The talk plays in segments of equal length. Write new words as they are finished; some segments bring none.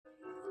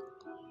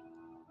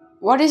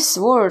What is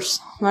worse,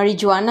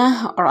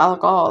 marijuana or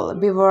alcohol?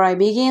 Before I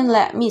begin,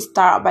 let me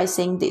start by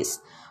saying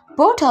this.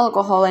 Both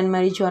alcohol and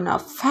marijuana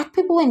affect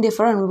people in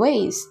different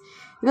ways.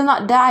 You will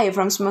not die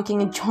from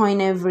smoking a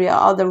joint every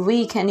other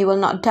week, and you will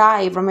not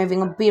die from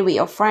having a beer with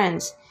your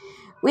friends.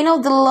 We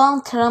know the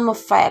long-term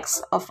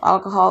effects of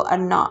alcohol are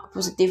not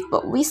positive,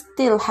 but we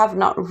still have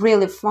not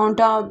really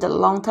found out the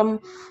long-term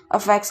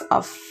effects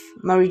of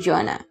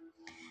marijuana.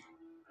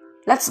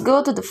 Let's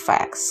go to the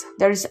facts.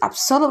 There is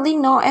absolutely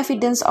no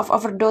evidence of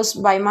overdose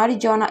by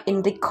marijuana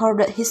in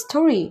recorded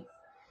history.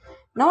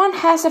 No one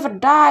has ever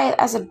died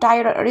as a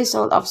direct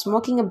result of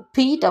smoking a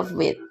bit of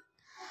weed.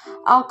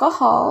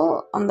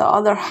 Alcohol, on the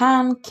other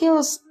hand,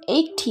 kills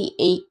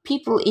 88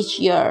 people each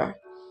year.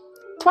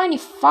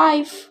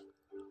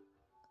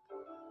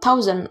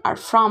 25,000 are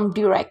from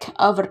direct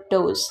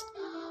overdose.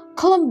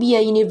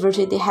 Columbia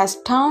University has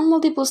done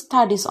multiple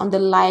studies on the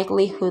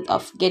likelihood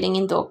of getting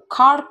into a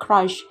car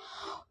crash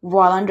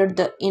while under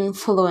the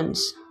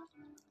influence.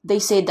 They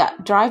say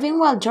that driving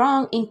while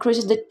drunk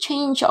increases the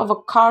chance of a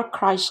car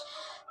crash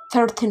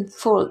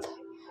 13-fold.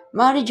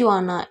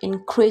 Marijuana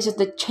increases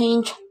the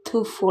chance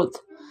twofold.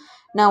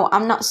 Now,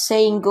 I'm not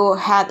saying go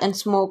ahead and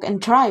smoke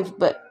and drive,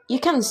 but you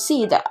can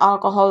see that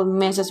alcohol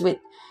messes with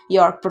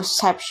your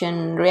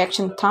perception,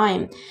 reaction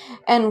time,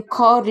 and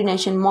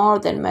coordination more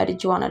than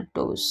marijuana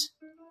does.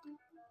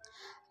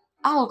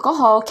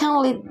 Alcohol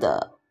can lead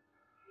to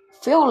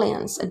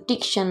violence,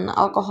 addiction,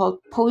 alcohol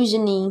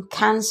poisoning,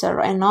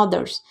 cancer, and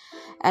others.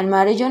 And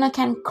marijuana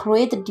can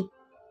create a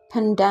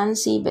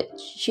dependency, but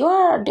you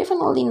are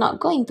definitely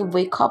not going to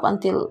wake up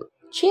until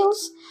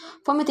chills,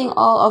 vomiting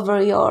all over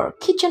your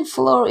kitchen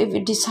floor if you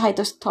decide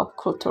to stop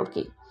cold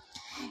turkey.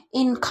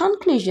 In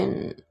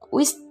conclusion,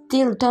 we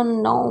still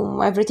don't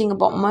know everything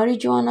about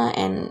marijuana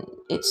and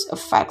its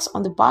effects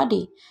on the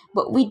body,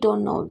 but we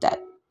don't know that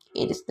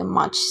it is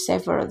much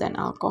safer than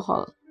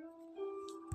alcohol.